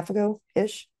year and a half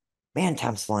ago-ish. Man,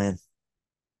 time's flying.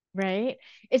 Right.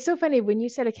 It's so funny when you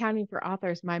said accounting for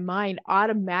authors, my mind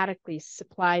automatically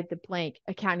supplied the blank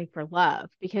accounting for love,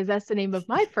 because that's the name of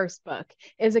my first book,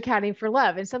 is Accounting for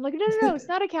Love. And so I'm like, no, it's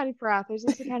not accounting for authors,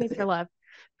 it's accounting for love.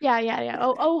 Yeah.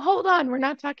 Oh, hold on. We're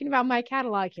not talking about my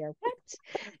catalog here. What?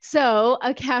 So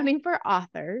accounting for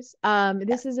authors.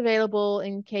 This is available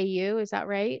in KU, is that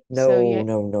right? So yeah.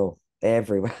 No,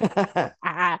 everywhere.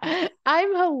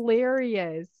 I'm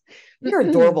hilarious. You're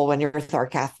adorable when you're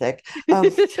sarcastic. No,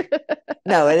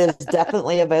 it is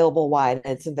definitely available wide.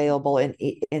 It's available in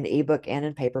ebook and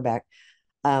in paperback.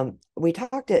 We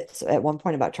talked at one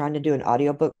point about trying to do an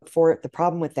audiobook for it. The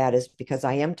problem with that is because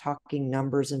I am talking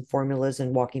numbers and formulas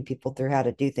and walking people through how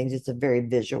to do things. It's a very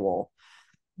visual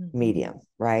medium,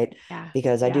 right? Yeah.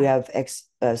 Because I do have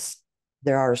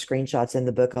there are screenshots in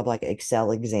the book of like Excel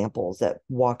examples that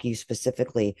walk you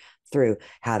specifically through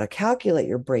how to calculate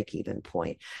your break-even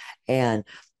point and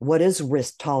what is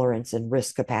risk tolerance and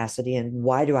risk capacity and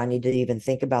why do I need to even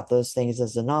think about those things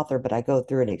as an author. But I go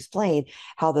through and explain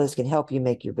how those can help you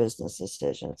make your business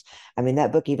decisions. I mean,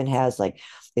 that book even has like,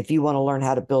 if you want to learn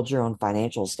how to build your own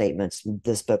financial statements,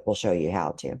 this book will show you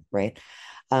how to, right?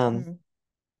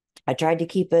 I tried to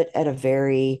keep it at a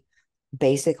very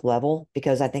basic level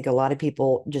because I think a lot of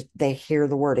people just, they hear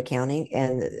the word accounting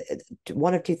and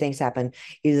one of two things happen.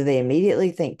 Either they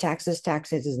immediately think taxes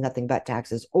is nothing but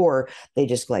taxes, or they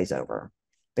just glaze over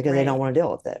because they don't want to deal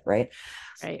with it. Right.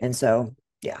 And so,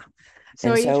 yeah.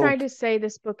 So are you trying to say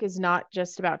this book is not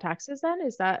just about taxes then?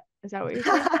 Is that what you're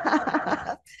saying?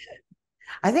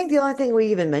 I think the only thing we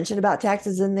even mentioned about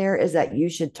taxes in there is that you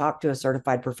should talk to a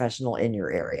certified professional in your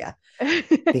area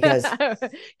because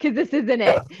this isn't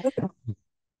it.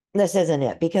 This isn't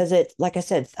it because it, like I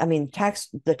said, I mean,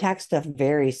 the tax stuff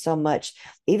varies so much,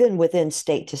 even within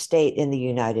state to state in the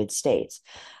United States.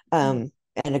 And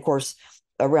of course,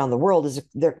 around the world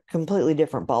they're completely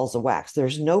different balls of wax.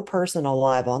 There's no person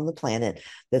alive on the planet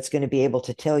that's going to be able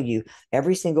to tell you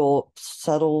every single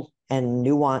subtle and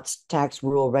nuanced tax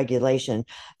rule regulation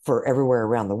for everywhere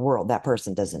around the world. That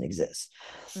person doesn't exist.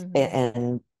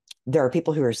 And there are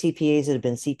people who are CPAs that have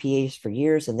been CPAs for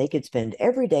years, and they could spend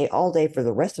every day, all day for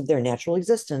the rest of their natural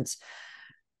existence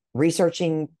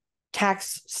researching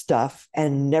tax stuff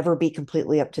and never be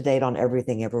completely up to date on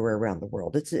everything everywhere around the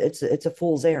world. It's a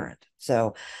fool's errand.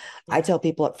 So I tell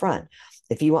people up front,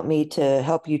 if you want me to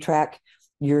help you track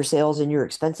your sales and your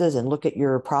expenses and look at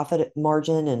your profit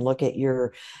margin and look at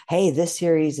your, hey, this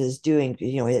series is doing,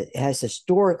 it has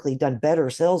historically done better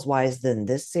sales wise than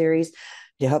this series,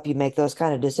 to help you make those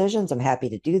kind of decisions, I'm happy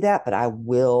to do that, but I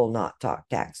will not talk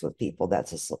tax with people.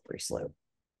 That's a slippery slope.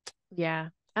 Yeah,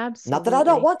 absolutely. Not that I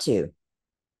don't want to.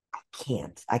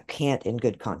 I can't in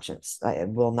good conscience. I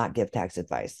will not give tax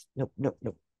advice. Nope.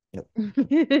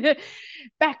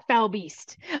 Back foul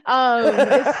beast.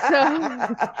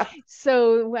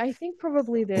 So I think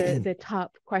probably the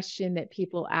top question that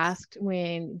people asked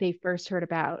when they first heard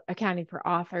about accounting for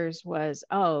authors was,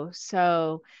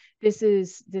 so this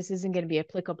isn't going to be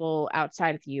applicable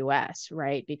outside of the US,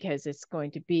 right? Because it's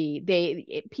going to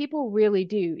be people really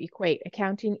do equate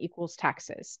accounting equals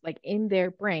taxes. Like in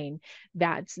their brain,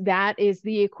 that is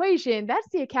the equation. That's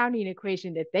the accounting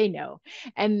equation that they know.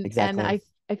 And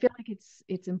I feel like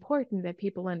it's important that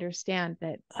people understand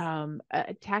that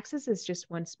taxes is just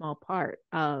one small part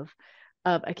of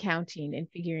accounting and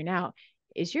figuring out,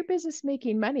 is your business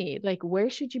making money? Like, where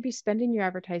should you be spending your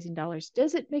advertising dollars?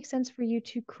 Does it make sense for you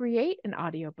to create an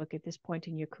audiobook at this point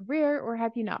in your career, or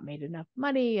have you not made enough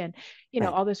money? And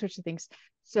all those sorts of things.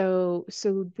 So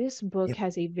this book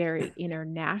has a very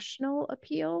international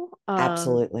appeal.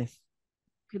 Absolutely.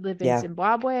 Could live in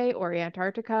Zimbabwe or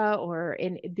Antarctica, or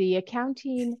in the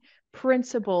accounting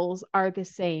principles are the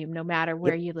same no matter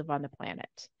where you live on the planet.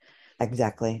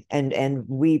 Exactly. And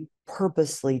we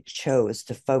purposely chose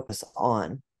to focus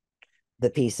on the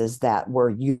pieces that were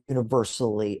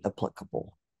universally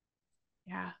applicable.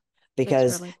 Yeah.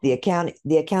 Because really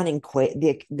cool.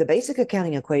 the basic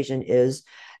accounting equation is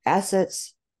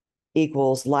assets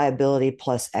equals liability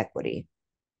plus equity,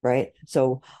 right?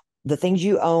 So the things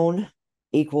you own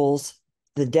equals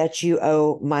the debt you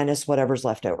owe minus whatever's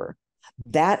left over.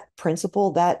 That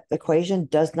principle, that equation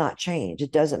does not change.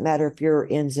 It doesn't matter if you're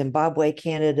in Zimbabwe,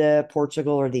 Canada,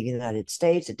 Portugal, or the United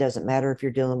States. It doesn't matter if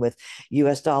you're dealing with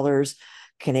US dollars,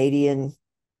 Canadian,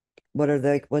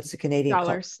 what's the Canadian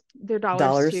dollars? They're dollars.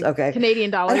 Dollars. Too. Okay.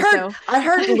 Canadian dollars. I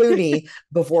heard loony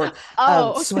before.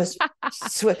 Swiss.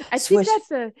 I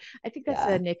think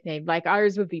that's a nickname. Like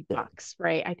ours would be bucks,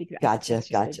 right? I think. Gotcha.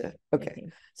 Okay.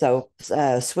 Nickname. So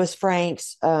Swiss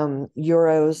francs,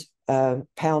 euros,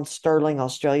 pounds sterling,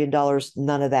 Australian dollars,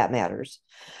 none of that matters.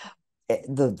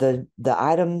 the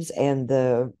items and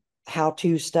the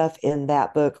how-to stuff in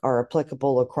that book are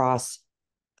applicable across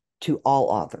to all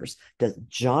authors.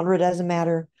 Genre doesn't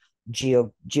matter.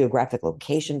 Geographic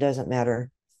location doesn't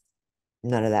matter.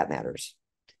 None of that matters.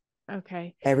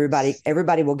 Okay.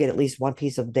 Everybody will get at least one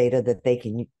piece of data that they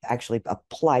can actually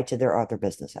apply to their author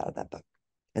business out of that book.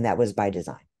 And that was by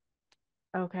design.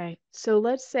 Okay. So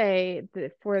let's say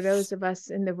that for those of us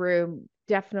in the room,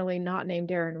 definitely not named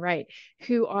Erin Wright,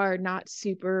 who are not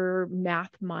super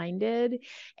math minded,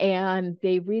 and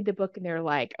they read the book and they're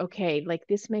like, okay, like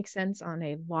this makes sense on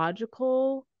a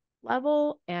logical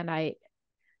level, and I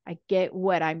get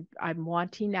what I'm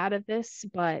wanting out of this,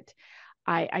 but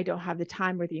I don't have the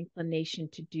time or the inclination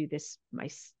to do this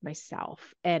myself.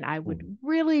 And I would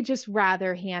really just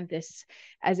rather hand this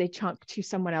as a chunk to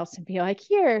someone else and be like,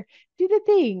 here, do the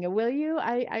thing, will you?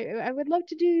 I would love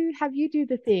to have you do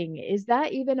the thing. Is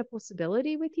that even a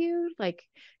possibility with you? Like,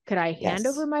 could I hand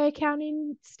over Yes. my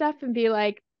accounting stuff and be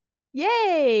like,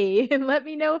 yay, and let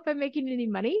me know if I'm making any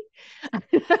money?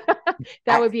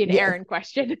 That would be an Yeah. Erin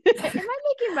question. Am I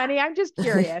making money? I'm just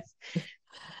curious.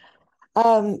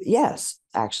 Yes,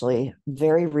 actually,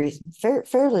 fairly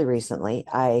recently,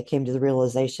 I came to the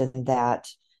realization that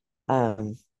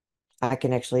um, I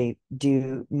can actually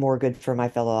do more good for my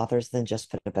fellow authors than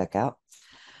just put a book out.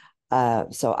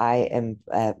 So I am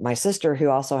my sister, who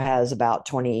also has about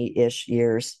 20-ish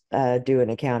years doing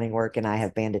accounting work, and I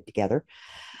have banded together,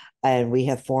 and we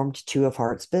have formed Two of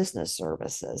Hearts Business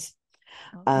Services.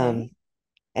 Okay.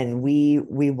 And we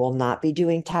will not be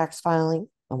doing tax filing.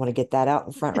 I want to get that out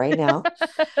in front right now.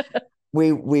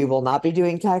 We will not be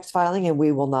doing tax filing, and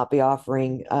we will not be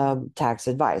offering tax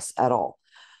advice at all.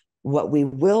 What we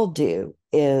will do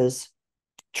is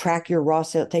track your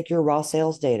take your raw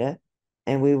sales data,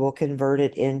 and we will convert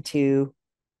it into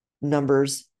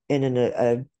numbers in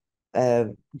a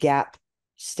GAAP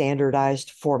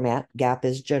standardized format. GAAP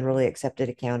is generally accepted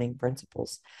accounting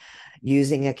principles,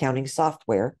 using accounting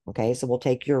software. Okay, so we'll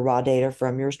take your raw data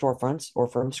from your storefronts or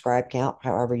from Scribe Count,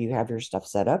 however you have your stuff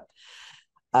set up.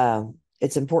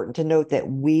 It's important to note that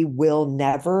we will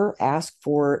never ask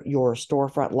for your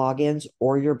storefront logins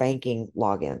or your banking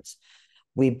logins.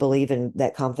 We believe in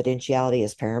that confidentiality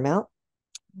is paramount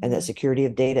and that security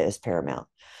of data is paramount.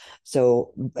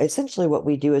 So essentially what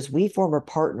we do is we form a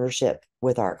partnership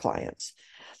with our clients.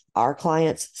 Our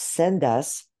clients send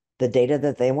us the data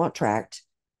that they want tracked,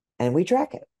 and we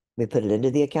track it. We put it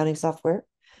into the accounting software.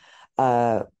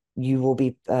 You will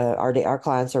be our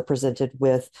clients are presented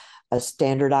with a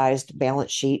standardized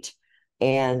balance sheet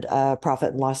and a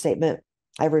profit and loss statement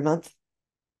every month.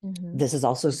 This is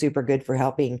also super good for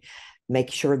helping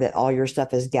make sure that all your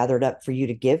stuff is gathered up for you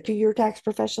to give to your tax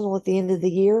professional at the end of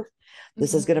the year.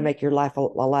 This is going to make your life a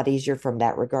lot easier from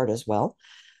that regard as well.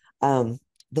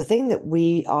 The thing that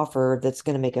we offer that's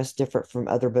going to make us different from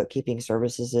other bookkeeping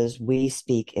services is we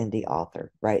speak in the author,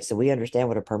 right? So we understand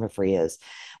what a perma-free is.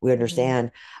 We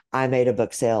understand I made a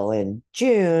book sale in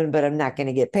June, but I'm not going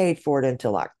to get paid for it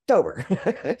until October.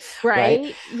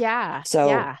 Right? Yeah. So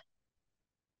Yeah.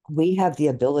 we have the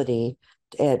ability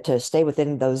to stay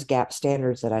within those GAAP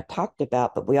standards that I talked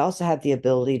about, but we also have the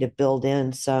ability to build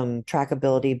in some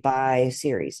trackability by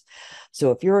series.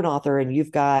 So if you're an author and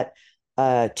you've got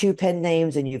 2 pen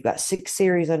names and you've got 6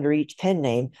 series under each pen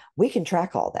name, we can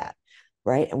track all that,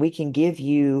 right? And we can give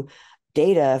you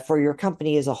data for your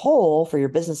company as a whole, for your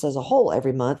business as a whole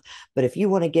every month. But if you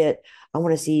want to I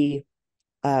want to see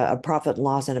a profit and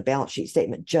loss and a balance sheet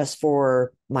statement just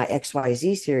for my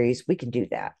XYZ series, we can do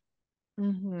that.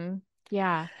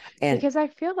 Yeah, And because I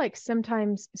feel like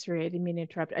sometimes, sorry, I didn't mean to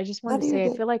interrupt. I just want to you're say, I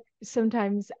good. feel like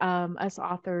sometimes us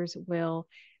authors will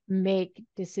make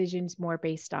decisions more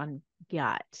based on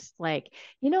gut. Like,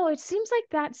 it seems like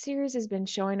that series has been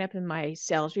showing up in my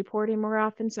sales reporting more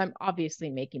often, so I'm obviously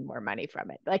making more money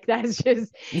from it. Like that's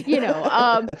just,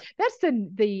 that's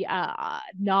the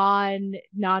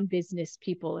non-business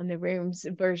people in the rooms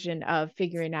version of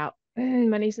figuring out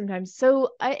money sometimes. So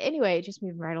anyway, just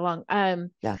moving right along.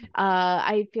 Yeah.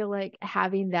 I feel like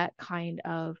having that kind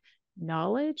of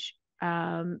knowledge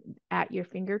at your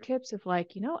fingertips of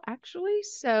like, actually,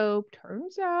 so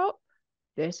turns out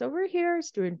this over here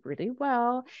is doing really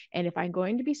well. And if I'm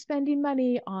going to be spending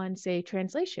money on, say,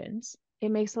 translations, it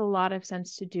makes a lot of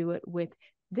sense to do it with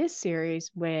this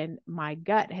series when my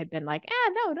gut had been like,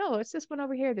 no, it's this one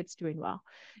over here that's doing well.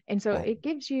 And so Right. it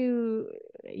gives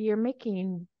you're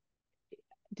making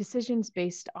decisions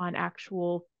based on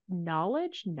actual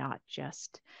knowledge, not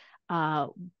just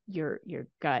your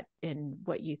gut and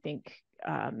what you think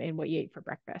and what you ate for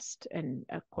breakfast and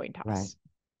a coin Right. toss.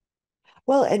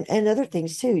 Well, and other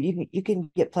things too. You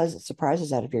can get pleasant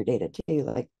surprises out of your data too.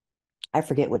 Like I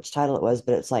forget which title it was,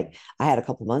 but it's like I had a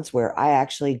couple months where I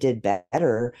actually did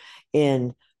better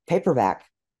in paperback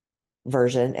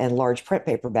version and large print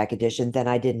paperback edition than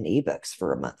I did in ebooks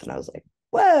for a month. And I was like,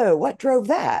 whoa, what drove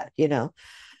that? So,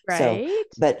 Right?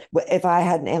 but if I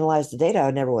hadn't analyzed the data,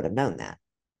 I never would have known that.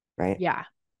 Right. Yeah, So,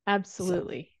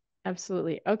 absolutely.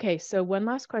 Absolutely. Okay, so one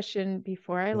last question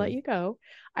before I let you go.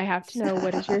 I have to know,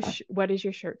 what does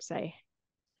your shirt say?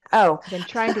 oh, Been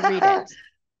trying to read it.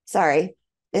 sorry.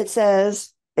 It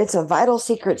says it's a vital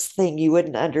secrets thing you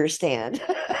wouldn't understand.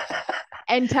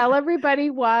 And tell everybody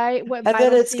what And then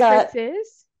Vital it's got, Secrets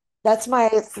is. that's my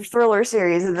thriller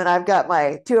series. And then I've got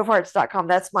my twoofhearts.com.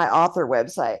 That's my author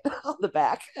website on the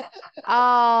back.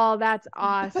 Oh, that's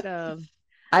awesome.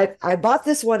 I bought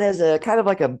this one as a kind of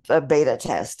like a beta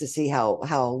test to see how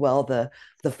well the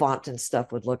font and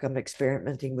stuff would look. I'm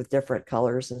experimenting with different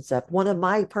colors and stuff. One of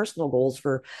my personal goals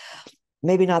for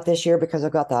maybe not this year because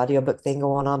I've got the audiobook thing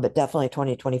going on, but definitely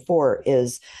 2024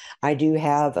 is I do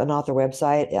have an author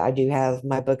website. I do have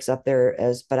my books up there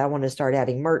but I want to start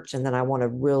adding merch, and then I want to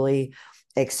really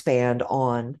expand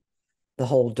on the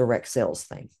whole direct sales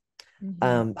thing.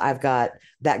 Mm-hmm. I've got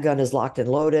that gun is locked and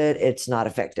loaded. It's not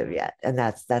effective yet. And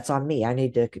that's on me. I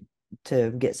need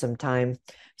to get some time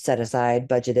set aside,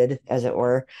 budgeted, as it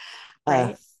were. Uh,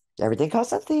 Right. everything costs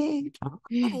something.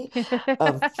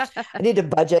 I need to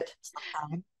budget some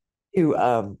time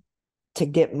to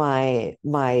get my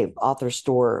author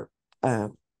store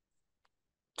to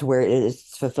where it is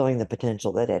fulfilling the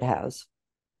potential that it has.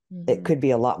 It Mm-hmm. could be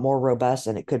a lot more robust,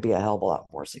 and it could be a hell of a lot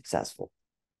more successful.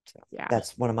 So Yeah.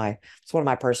 that's one of my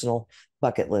personal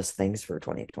bucket list things for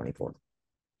 2024.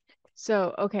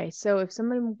 So, okay, so if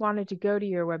someone wanted to go to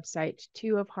your website,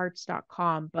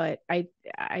 twoofhearts.com, but I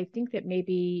think that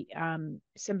maybe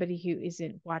somebody who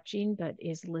isn't watching but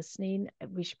is listening,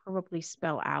 we should probably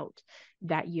spell out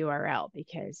that URL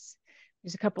because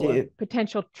there's a couple of Do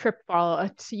potential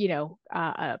pitfalls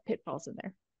in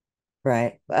there.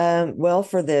 right. Well,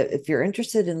 if you're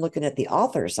interested in looking at the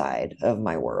author side of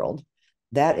my world,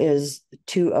 that is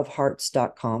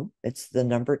twoofhearts.com. It's the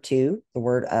number two, the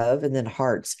word of, and then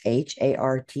hearts,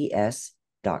 HARTS.com.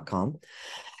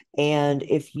 And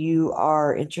if you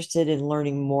are interested in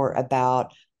learning more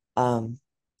about um,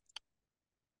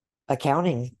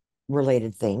 accounting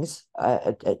related things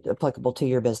applicable to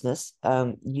your business,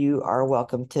 you are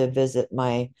welcome to visit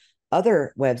my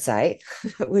other website,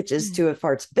 which is Two of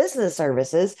Hearts Business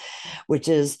Services, which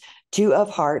is Two of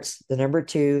Hearts, the number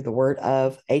two, the word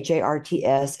of,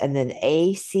 HARTS, and then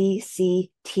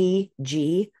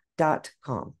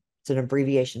ACCTG.com. It's an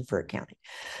abbreviation for accounting.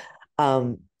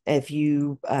 If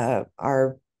you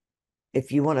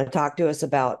if you want to talk to us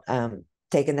about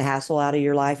taking the hassle out of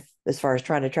your life as far as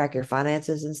trying to track your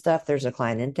finances and stuff, there's a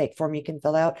client intake form you can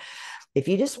fill out. If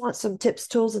you just want some tips,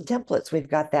 tools, and templates, we've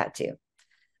got that too.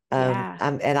 Yeah.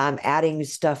 I'm adding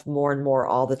stuff more and more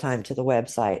all the time to the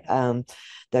website.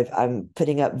 That I'm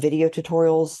putting up video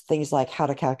tutorials, things like how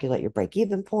to calculate your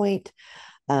break-even point,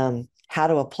 how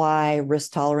to apply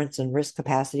risk tolerance and risk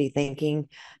capacity thinking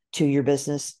to your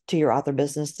business, to your author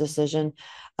business decision.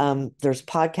 There's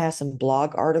podcasts and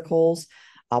blog articles.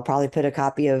 I'll probably put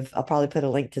a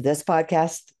link to this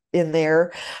podcast in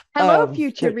there. Hello,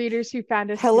 future readers who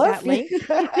found us through Hello, that link.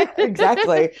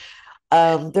 exactly.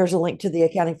 There's a link to the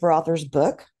Accounting for Authors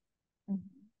book.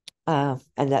 And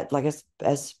that, like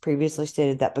as previously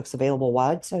stated, that book's available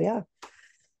wide. So yeah.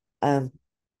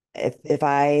 If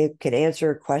I can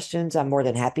answer questions, I'm more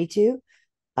than happy to.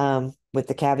 With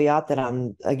the caveat that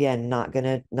I'm again not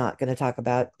gonna talk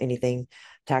about anything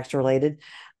tax related.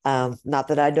 Not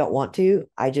that I don't want to.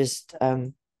 I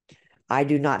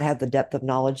do not have the depth of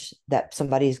knowledge that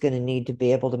somebody's going to need to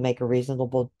be able to make a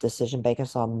reasonable decision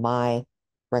based on my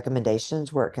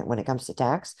recommendations when it comes to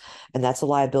tax, and that's a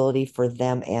liability for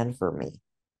them and for me.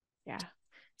 Yeah.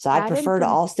 So I'd prefer to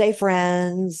all stay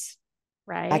friends.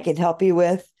 Right. I can help you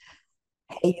with,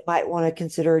 hey, you might want to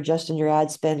consider adjusting your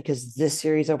ad spend because this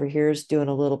series over here is doing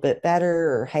a little bit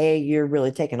better, or hey, you're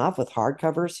really taking off with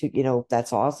hardcovers,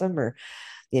 that's awesome, or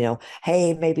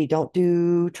hey, maybe don't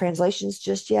do translations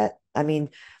just yet. I mean,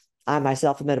 I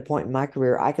myself am at a point in my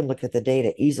career, I can look at the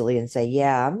data easily and say,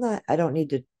 yeah, I don't need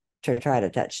to try to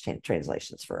touch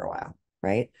translations for a while.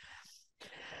 Right.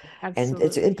 And it's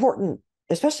Absolutely. important,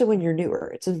 especially when you're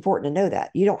newer. It's important to know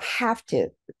that you don't have to.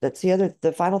 That's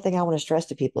the final thing I want to stress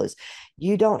to people is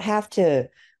you don't have to,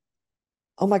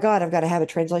 oh my God, I've got to have a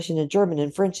translation in German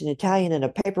and French and Italian and a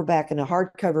paperback and a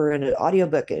hardcover and an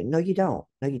audiobook. No, you don't.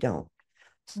 No, you don't.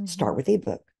 Start with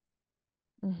ebook.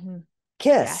 Mm-hmm.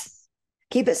 Kiss. Yes.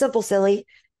 Keep it simple, silly.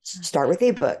 Start with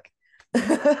ebook.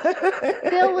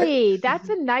 Silly. That's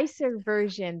a nicer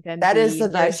version than that is the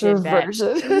nicer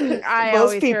version. I most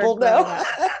always people heard know.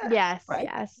 Yes, Right.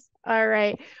 yes. All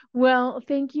right. Well,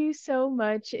 thank you so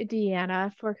much,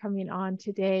 DeAnna, for coming on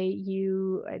today.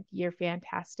 You're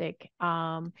fantastic.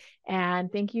 And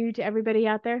thank you to everybody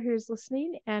out there who's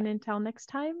listening. And until next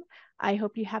time, I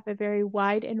hope you have a very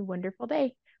wide and wonderful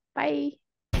day. Bye.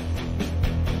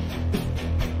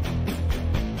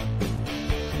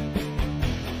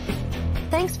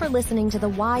 Thanks for listening to the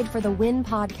Wide for the Win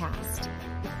podcast.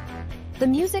 The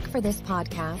music for this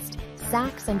podcast,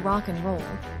 Sax and Rock and Roll,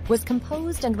 was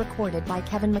composed and recorded by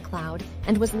Kevin MacLeod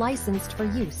and was licensed for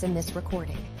use in this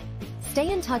recording.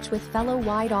 Stay in touch with fellow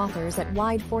Wide authors at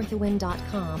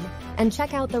wideforthewin.com and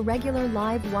check out the regular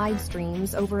live Wide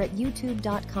streams over at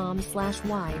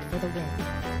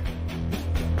youtube.com/wideforthewin.